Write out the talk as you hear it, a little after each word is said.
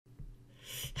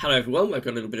Hello everyone, we've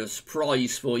got a little bit of a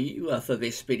surprise for you for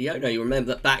this video. Now you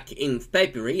remember that back in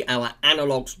February our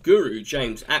Analogues Guru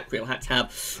James Akrill had to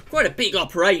have quite a big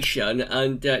operation,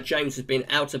 and James has been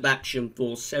out of action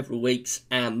for several weeks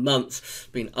and months,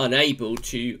 been unable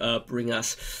to bring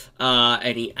us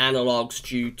any analogues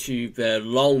due to the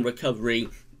long recovery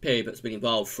period that's been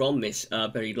involved from this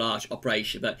very large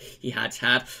operation that he had to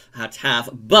have.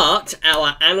 But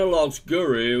our Analogues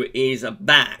Guru is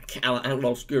back. Our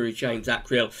Analogues Guru James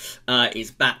Akrill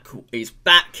is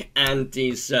back and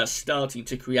is starting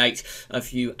to create a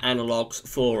few analogues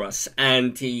for us,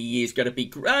 and he is going to be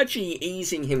gradually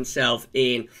easing himself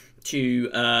in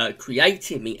to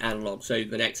creating the analogues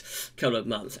over the next couple of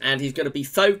months, and he's going to be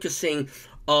focusing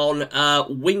on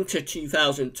winter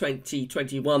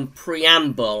 2020-21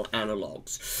 preamble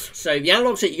analogues. So the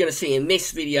analogues that you're going to see in this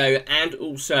video, and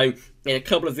also in a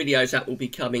couple of videos that will be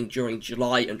coming during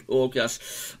July and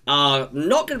August, are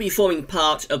not going to be forming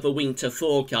part of the winter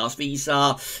forecast. These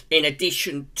are in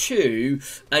addition to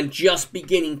and just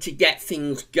beginning to get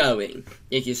things going,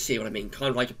 if you see what I mean,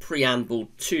 kind of like a preamble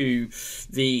to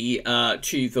the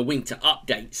winter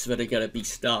updates that are going to be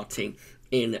starting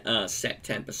in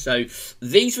September. So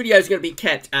these videos are going to be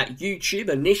kept at YouTube.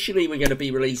 Initially we're going to be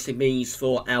releasing these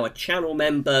for our channel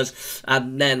members,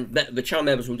 and then the channel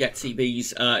members will get to see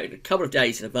these in a couple of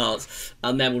days in advance,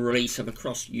 and then we'll release them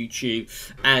across YouTube,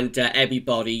 and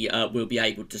everybody will be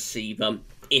able to see them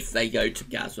if they go to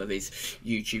GavsWeatherVids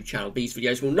YouTube channel. These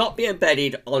videos will not be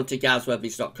embedded onto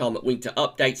GavsWeatherVids.com at winter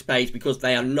updates page, because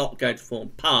they are not going to form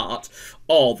part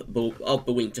of the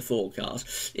winter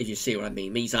forecast, if you see what I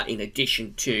mean. These are in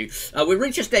addition to. We're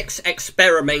really just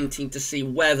experimenting to see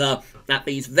whether at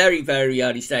these very, very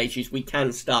early stages we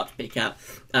can start to pick up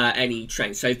any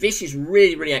trends. So this is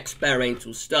really, really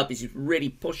experimental stuff. This is really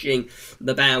pushing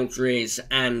the boundaries,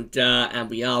 and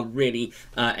we are really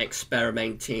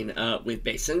experimenting with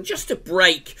this. And just to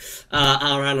break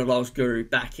our Analogues Guru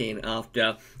back in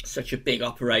after such a big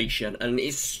operation, and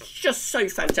it's just so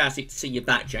fantastic to see you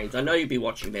back, James. I know you'll be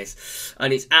watching this,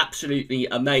 and it's absolutely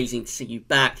amazing to see you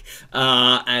back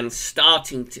and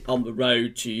starting on the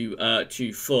road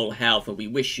to full health. And we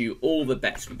wish you all the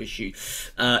best. We wish you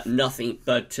nothing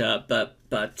but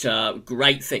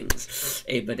great things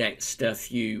in the next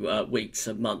few weeks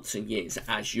and months and years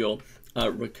as your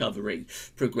recovery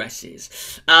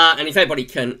progresses. And if anybody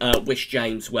can wish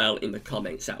James well in the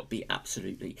comments, that would be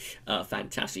absolutely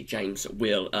fantastic. James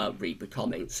will read the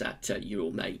comments that you're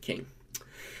all making.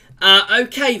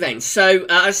 Okay then, so as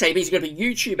I say, these are going to be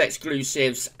YouTube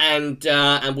exclusives, and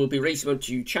we'll be releasing them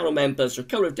to channel members for a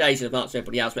couple of days in advance of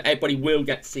everybody else, but everybody will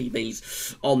get to see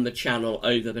these on the channel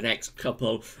over the next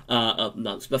couple of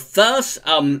months. The first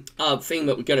thing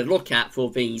that we're going to look at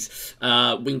for these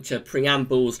winter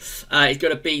preambles is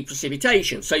going to be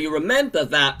precipitation. So you remember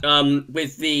that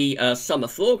with the summer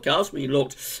forecast, we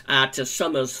looked at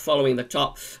summers following the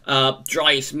top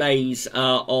driest Mays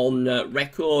on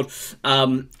record,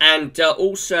 and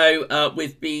also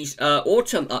with these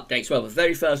autumn updates. Well, the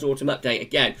very first autumn update,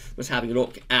 again, was having a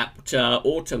look at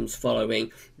autumns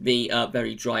following the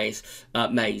very driest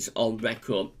Mays on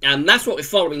record. And that's what we're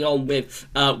following on with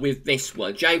this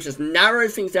one. James has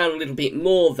narrowed things down a little bit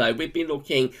more, though. We've been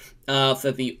looking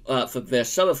for the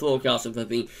summer forecast and for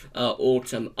the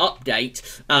autumn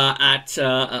update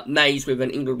at Mays with an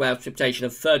England-Wales precipitation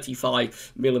of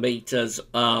 35 millimetres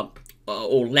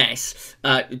or less.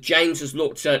 James has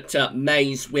looked at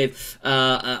Mays with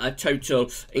a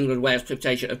total England-Wales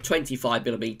precipitation of 25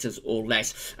 millimetres or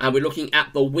less, and we're looking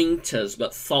at the winters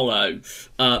that follow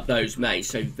those Mays.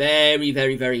 So very,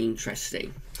 very, very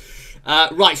interesting.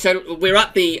 Right, so we're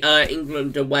at the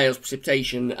England and Wales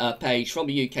precipitation page from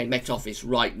the UK Met Office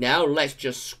right now. Let's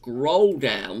just scroll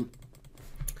down.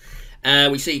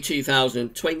 We see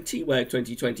 2020, where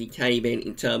 2020 came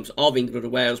in terms of England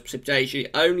and Wales precipitation.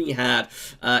 It only had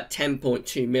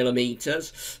 10.2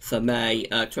 millimetres for May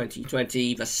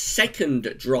 2020, the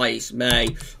second driest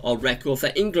May on record.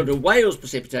 For England and Wales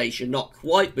precipitation, not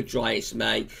quite the driest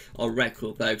May on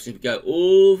record, though, because if we go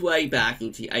all the way back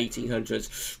into the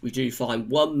 1800s, we do find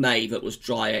one May that was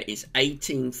drier. It's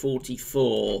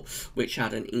 1844, which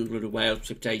had an England and Wales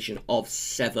precipitation of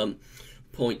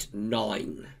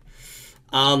 7.9.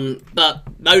 But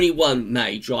only one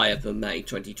May drier than May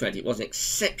 2020. It was an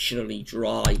exceptionally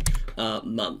dry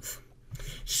month.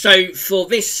 So for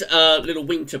this little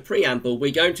winter preamble,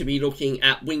 we're going to be looking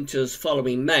at winters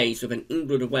following May, so an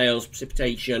England and Wales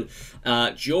precipitation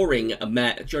during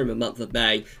the month of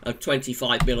May of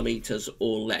 25 millimetres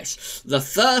or less. The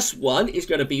first one is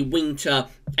going to be winter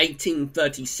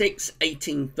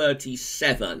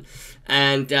 1836-1837.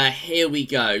 And here we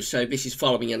go. So this is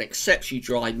following an exceptionally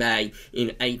dry May in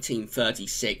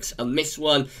 1836. And this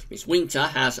winter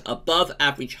has above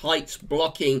average heights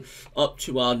blocking up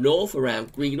to our north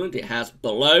around Greenland. It has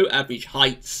below average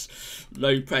heights,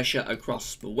 low pressure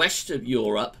across the west of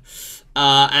Europe.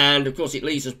 And of course it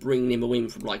leaves us bringing in the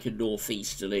wind from like a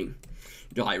northeasterly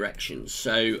direction.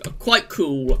 So quite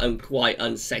cool and quite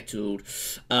unsettled,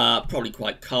 probably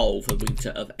quite cold for winter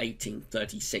of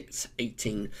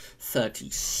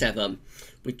 1836-1837.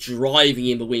 We're driving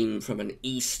in the wind from an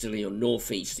easterly or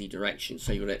northeasterly direction,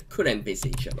 so you could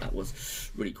envisage that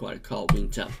was really quite a cold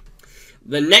winter.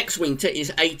 The next winter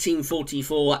is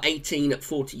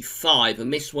 1844-1845,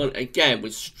 and this one again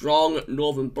with strong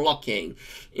northern blocking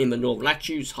in the northern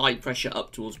latitudes, high pressure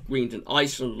up towards Greenland,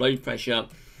 Iceland, low pressure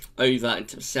over and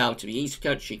to the south to the east of the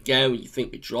country. Again, you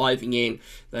think we're driving in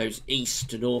those east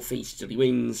to northeasterly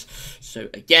winds. So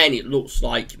again, it looks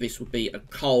like this would be a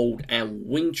cold and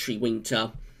wintry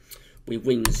winter with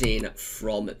winds in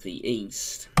from the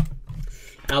east.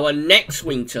 Our next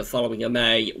winter following a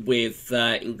May with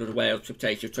England and Wales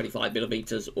precipitation of 25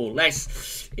 millimetres or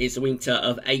less is the winter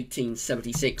of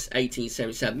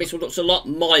 1876-1877. This one looks a lot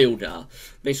milder.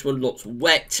 This one looks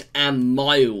wet and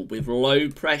mild with low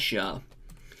pressure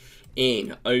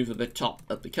in over the top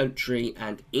of the country,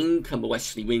 and in come the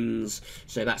westerly winds.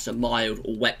 So that's a mild,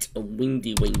 wet and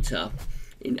windy winter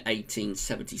in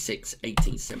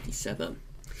 1876-1877.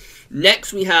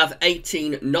 Next we have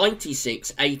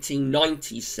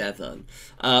 1896-1897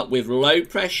 with low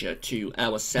pressure to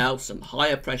our south, some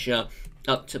higher pressure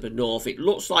up to the north. It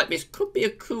looks like this could be a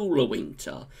cooler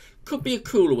winter.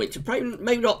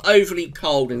 Maybe not overly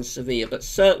cold and severe, but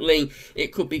certainly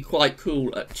it could be quite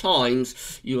cool at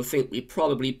times. You will think we're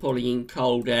probably pulling in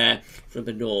cold air from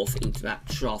the north into that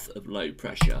trough of low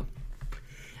pressure.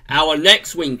 Our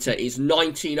next winter is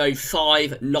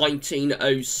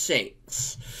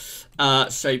 1905-1906.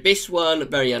 So this one,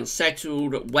 very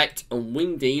unsettled, wet and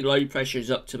windy. Low pressure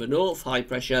is up to the north. High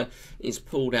pressure is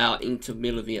pulled out into the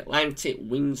middle of the Atlantic.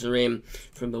 Winds are in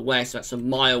from the west. That's a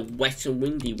mild, wet and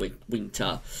windy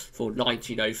winter for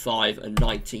 1905 and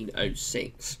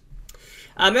 1906.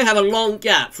 We have a long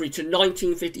gap through to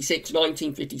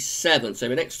 1956-1957. So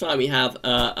the next time we have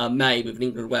a May with an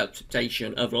England and Wales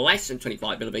precipitation of less than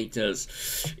 25 millimetres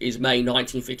is May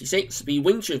 1956. The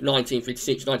winter of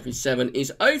 1956-1957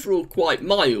 is overall quite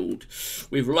mild,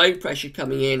 with low pressure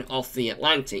coming in off the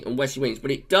Atlantic and westerly winds.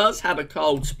 But it does have a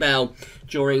cold spell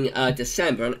during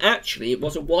December, and actually it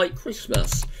was a white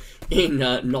Christmas in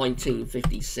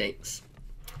 1956.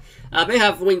 We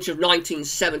have the winter of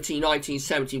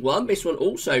 1970-1971. This one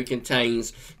also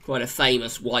contains quite a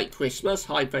famous white Christmas.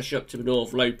 High pressure up to the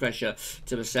north, low pressure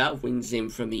to the south, winds in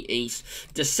from the east.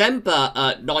 December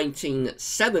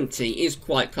 1970 is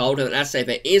quite cold, and as I say,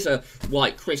 there is a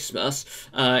white Christmas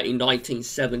in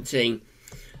 1917.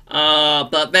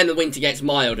 But then the winter gets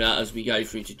milder as we go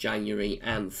through to January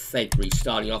and February,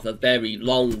 starting off a very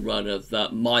long run of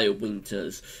mild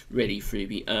winters, really through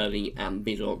the early and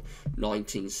middle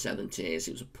 1970s.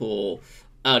 It was a poor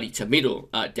early to middle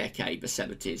decade, the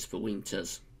 70s, for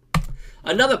winters.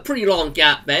 Another pretty long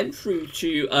gap then through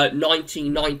to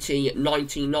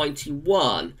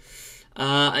 1990-1991.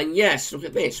 And yes, look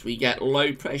at this. We get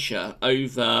low pressure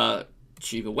over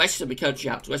to the west of the country,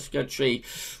 out to the west of the country.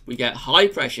 We get high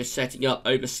pressure setting up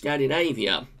over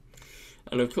Scandinavia,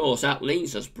 and of course that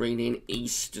leaves us bringing in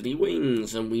easterly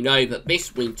winds, and we know that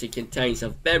this winter contains a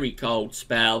very cold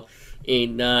spell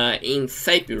in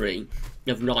February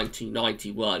of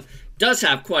 1991. Does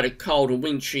have quite a cold and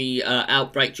wintry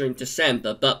outbreak during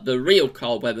December, but the real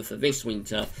cold weather for this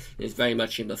winter is very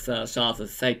much in the first half of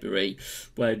February,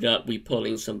 when we pull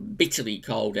in some bitterly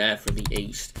cold air from the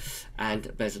east,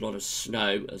 and there's a lot of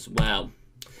snow as well.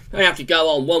 We have to go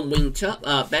on one winter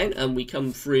then, and we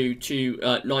come through to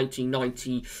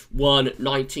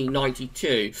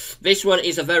 1991-1992. This one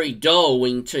is a very dull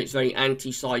winter. It's very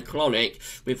anticyclonic,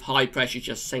 with high pressure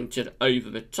just centred over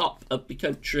the top of the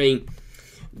country.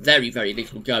 Very, very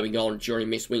little going on during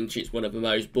this winter. It's one of the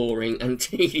most boring and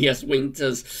tedious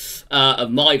winters of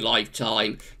my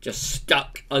lifetime. Just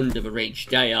stuck under the ridge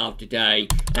day after day.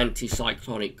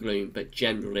 Anticyclonic gloom, but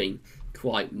generally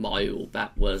quite mild.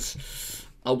 That was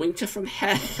a winter from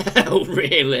hell,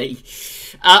 really.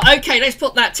 Okay, let's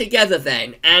put that together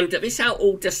then. And this is how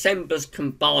all Decembers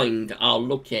combined are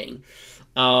looking.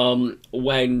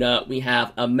 when we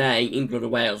have a May England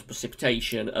and Wales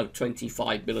precipitation of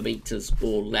 25mm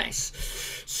or less.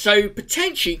 So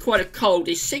potentially quite a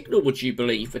coldish signal, would you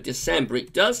believe, for December.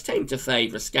 It does tend to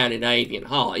favour a Scandinavian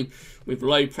high with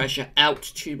low pressure out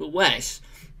to the west,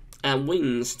 and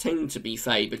winds tend to be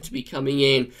favoured to be coming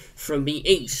in from the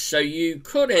east. So you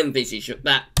could envisage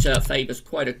that favours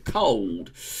quite a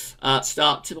cold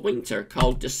start to the winter, a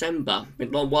cold December. Been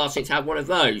a long while since I had one of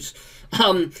those.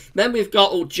 Then we've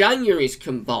got all January's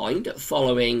combined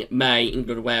following May,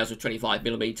 England and Wales with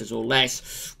 25mm or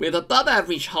less, with above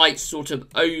average heights sort of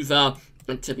over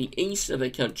and to the east of the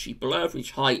country, below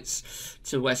average heights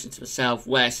to the west and to the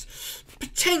southwest.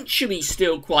 Potentially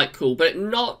still quite cool, but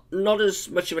not as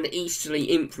much of an easterly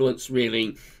influence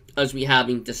really as we have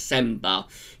in December.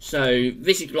 So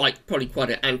this is like probably quite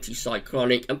an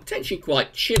anticyclonic and potentially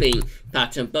quite chilly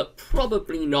pattern, but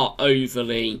probably not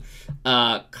overly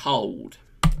cold.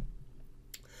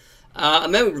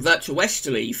 And then we revert to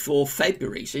westerly for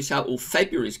February. So this is how all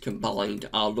February's combined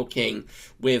are looking,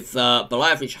 with below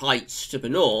average heights to the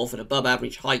north and above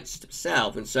average heights to the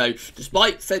south. And so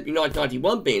despite February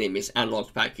 1991 being in this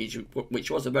analogues package, which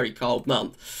was a very cold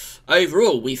month,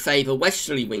 overall we favour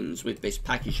westerly winds with this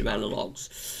package of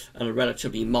analogues and a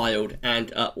relatively mild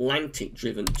and Atlantic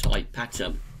driven type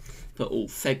pattern for all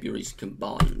February's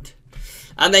combined.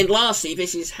 And then lastly,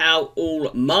 this is how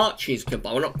all Marches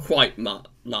combined. Well, not quite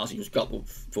lastly, it's got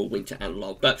full winter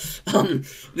analogue, but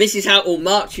this is how all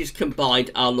Marches combined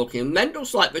are looking. And then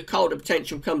looks like the colder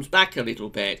potential comes back a little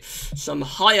bit. Some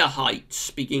higher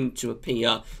heights begin to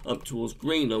appear up towards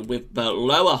Greenland, with the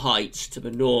lower heights to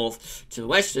the north, to the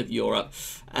west of Europe.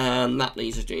 And that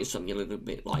leaves us doing something a little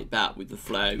bit like that with the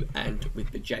flow and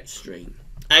with the jet stream.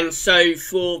 And so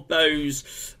for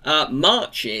those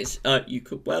Marches, you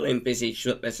could well envisage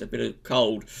that there's a bit of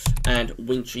cold and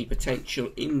wintry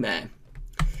potential in there.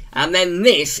 And then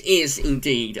this is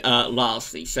indeed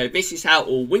lastly. So this is how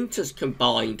all winters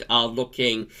combined are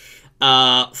looking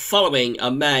following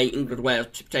a May England Wales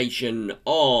precipitation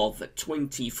of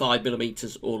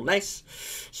 25mm or less.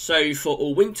 So for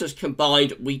all winters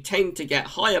combined, we tend to get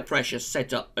higher pressure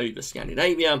set up over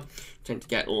Scandinavia, tend to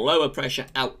get lower pressure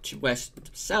out to west and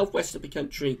to southwest of the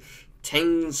country,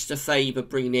 tends to favour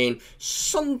bringing in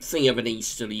something of an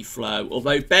easterly flow,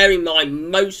 although bear in mind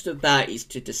most of that is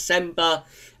to December,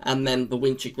 and then the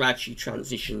winter gradually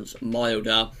transitions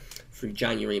milder through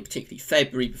January and particularly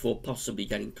February, before possibly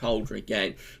getting colder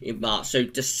again in March. So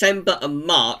December and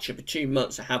March are the 2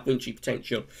 months that have wintry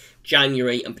potential.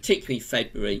 January and particularly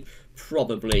February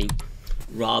probably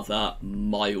rather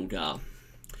milder.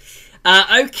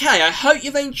 Okay, I hope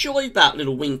you've enjoyed that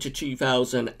little winter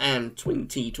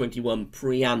 2020-21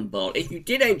 preamble. If you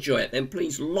did enjoy it, then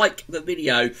please like the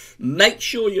video. Make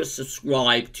sure you're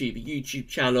subscribed to the YouTube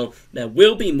channel. There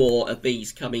will be more of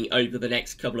these coming over the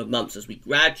next couple of months as we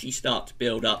gradually start to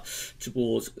build up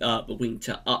towards the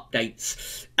winter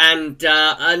updates. And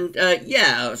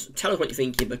yeah, tell us what you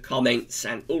think in the comments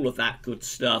and all of that good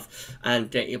stuff.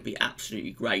 And it'll be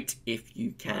absolutely great if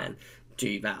you can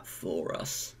do that for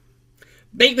us.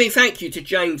 Big thank you to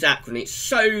James Akrill. It's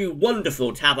so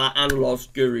wonderful to have our Analogues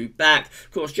Guru back.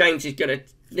 Of course, James is going to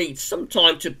need some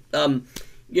time to,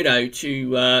 you know,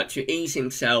 to ease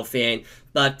himself in.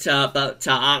 But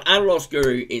our Analogues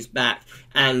Guru is back,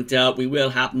 and we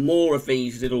will have more of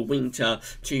these little winter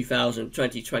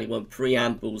 2020-21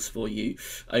 preambles for you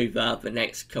over the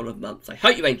next couple of months. I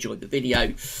hope you enjoyed the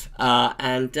video,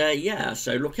 yeah,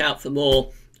 so look out for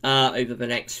more over the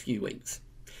next few weeks.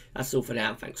 That's all for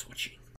now. Thanks for watching.